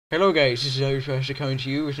Hello guys, this is IrishBastard coming to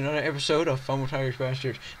you with another episode of FEM-BOT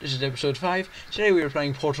IrishBastard. This is episode 5. Today we are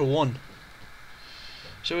playing Portal 1.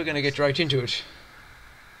 So we're gonna get right into it.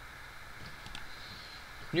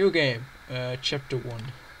 New game, chapter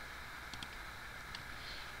 1.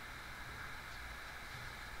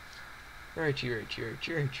 Righty.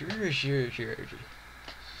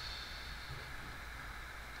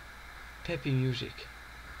 Peppy music.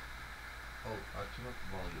 Oh, I turned up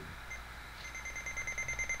the volume.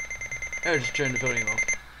 I'll just turn the volume off.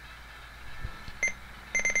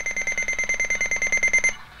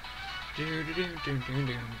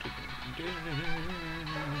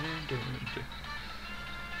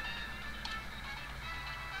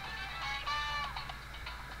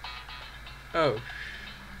 Oh.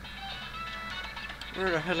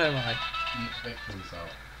 Where the hell am I? E to pick things up.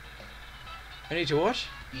 I need to what?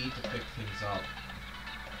 E to pick things up.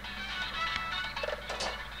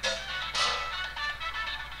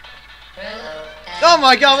 Hello. Oh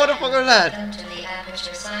my god, what the fuck was that? Welcome to the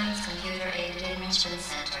Aperture Science Computer Aided Enrichment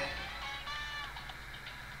Center.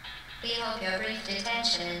 We hope your brief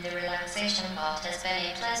detention in the relaxation vault has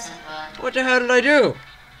been a pleasant one. What the hell did I do?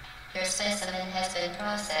 Your specimen has been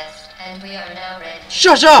processed, and we are now ready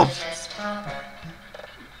Shut to up! test proper.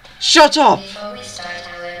 Shut up! Before we start,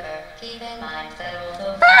 however, keep in mind that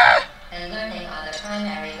although and learning are the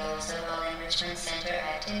primary goals of all enrichment center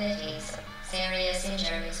activities, serious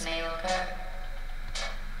injuries may occur.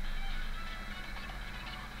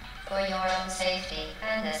 For your own safety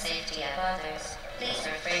and the safety of others, please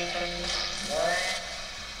refrain from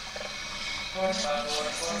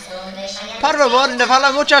Por favor, no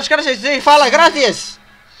fala muchas gracias, sí, fala gracias.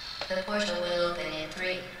 The portal will open in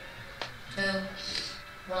 3, 2,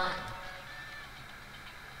 1.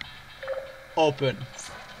 Open.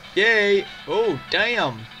 Yay! Oh,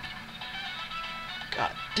 damn.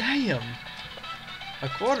 God damn. A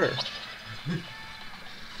quarter.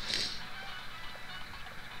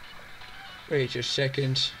 Wait a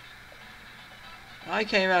second. I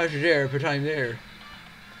came out of there, but I'm there.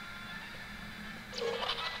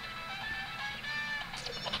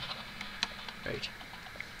 Right.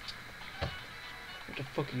 What the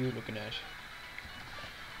fuck are you looking at?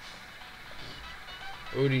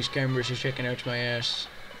 Oh, these cameras are checking out my ass.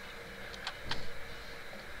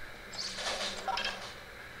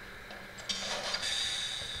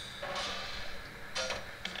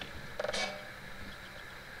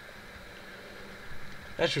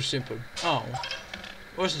 That was simple. Oh.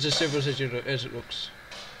 Wasn't as simple as it looks.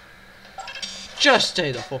 Just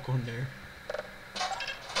stay the fuck on there.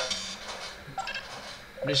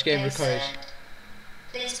 This game requires... Excellent.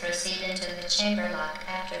 Please proceed into the chamber lock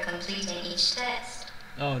after completing each test.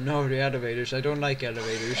 Oh no, the elevators. I don't like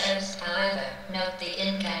elevators. First, however, note the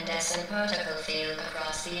incandescent particle field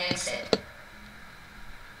across the exit.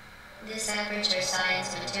 This Aperture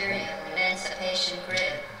Science material emancipation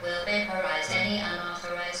grid will vaporize any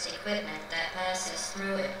unauthorized equipment that passes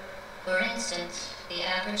through it. For instance, the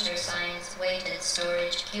Aperture Science weighted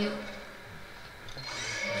storage cube.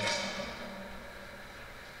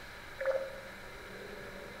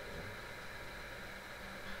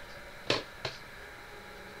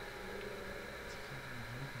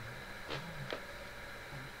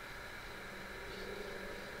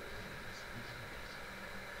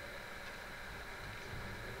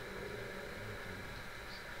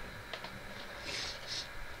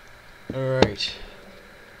 Alright.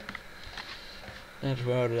 That's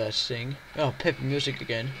out of that thing. Oh, peppy music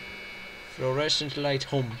again. Fluorescent light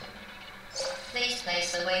hum. Please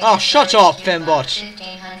place the weighted Oh, shut storage up, cube on FEM-BOT.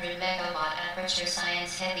 1500 megawatt Aperture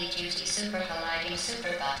Science heavy duty super colliding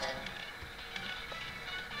super button.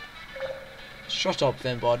 Shut up,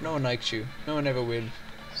 FEM-BOT. No one likes you. No one ever will.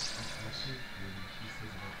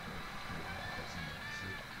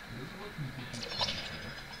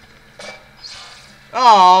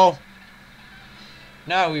 Oh!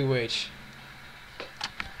 Now we wait.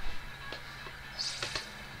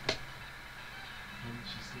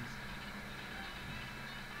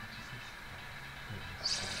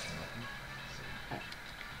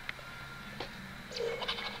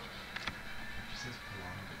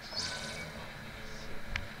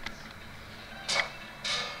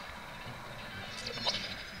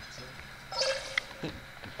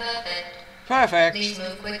 Perfect. Perfect. Please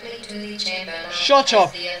move quickly to the chamber lock. Shut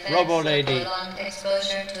up, The effects Robo of Lady. prolonged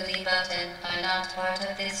exposure to the button are not part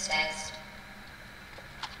of this test.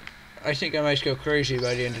 I think I might go crazy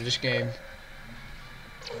by the end of this game.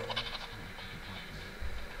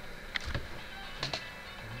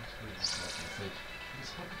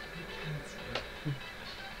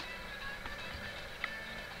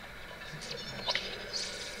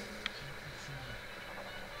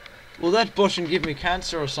 Will that button give me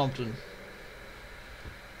cancer or something?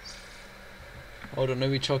 Hold on, let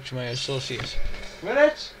me talk to my associate.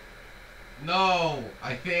 Minute? No,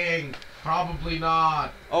 I think. Probably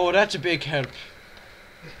not. Oh, that's a big help.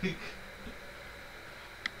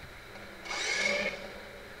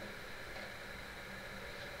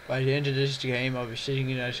 By the end of this game, I'll be sitting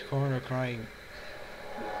in that corner crying.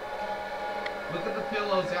 Look at the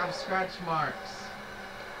pillows, they have scratch marks.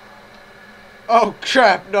 Oh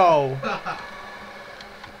crap, no!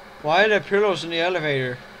 Why are there pillows in the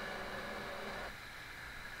elevator?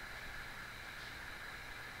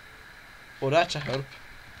 Well, that's a help.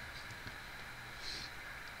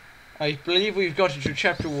 I believe we've got to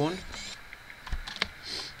chapter 1.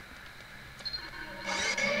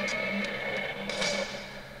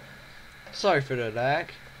 Sorry for the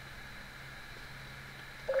lag.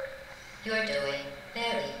 You're doing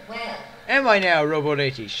very well. Am I now, Robot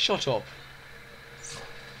 80? Shut up.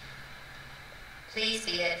 Please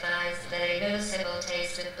be advised that a noticeable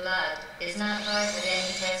taste of blood is not part of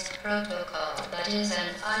any test protocol, but is an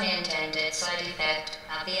unintended side effect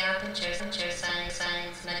of the aperture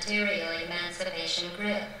science material emancipation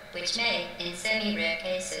grip, which may, in semi-rare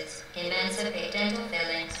cases, emancipate dental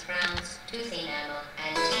fillings, crowns, tooth enamel,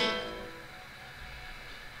 and teeth.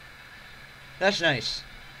 That's nice.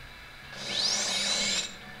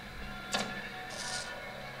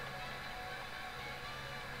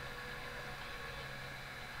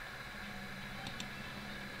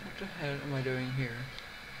 What the hell am I doing here?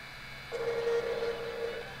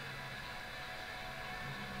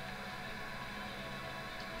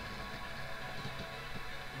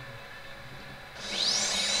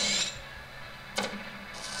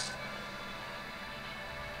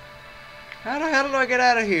 How the hell do I get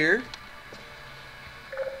out of here?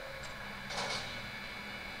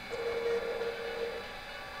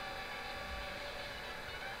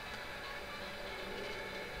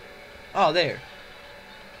 Oh, there.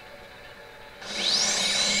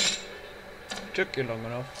 Took you long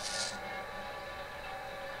enough.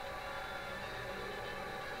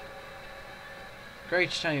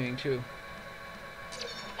 Great timing, too.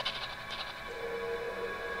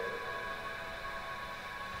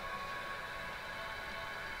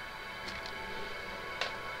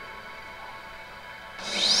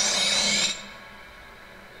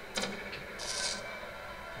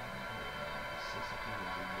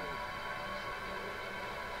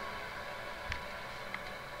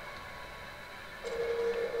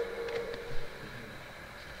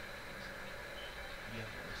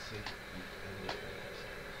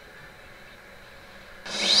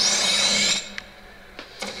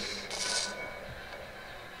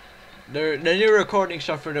 The new recording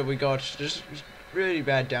software that we got, there's really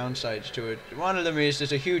bad downsides to it. One of them is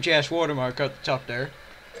there's a huge ass watermark at the top there.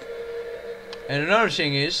 And another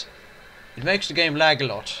thing is, it makes the game lag a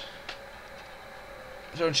lot.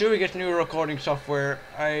 So until we get new recording software,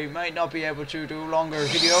 I might not be able to do longer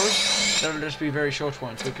videos. That'll just be very short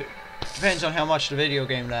ones. Depends on how much the video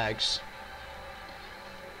game lags.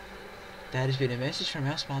 That has been a message from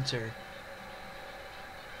our sponsor.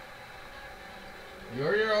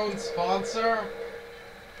 You're your own sponsor?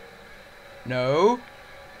 No.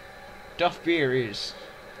 Duff Beer is.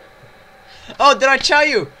 Oh, did I tell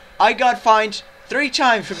you? I got fined 3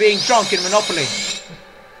 times for being drunk in Monopoly.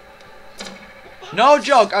 No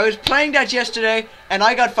joke, I was playing that yesterday and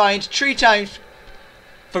I got fined 3 times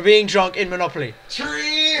for being drunk in Monopoly.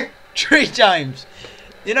 3 times.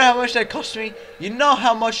 You know how much that cost me? You know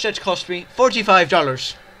how much that cost me?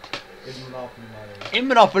 $45. in Monopoly money. In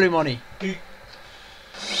Monopoly money.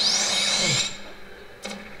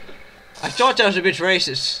 I thought that was a bit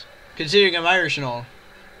racist, considering I'm Irish and all.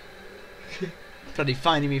 Bloody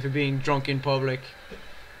finding me for being drunk in public.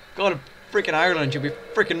 Go to freaking Ireland, you'll be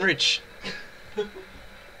freaking rich.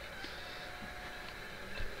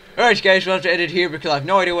 Alright guys, we'll have to edit here because I have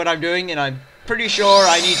no idea what I'm doing and I'm pretty sure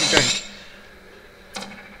I need to drink.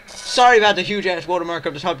 Sorry about the huge ass watermark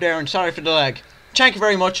up the top there and sorry for the lag. Thank you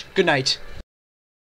very much, good night.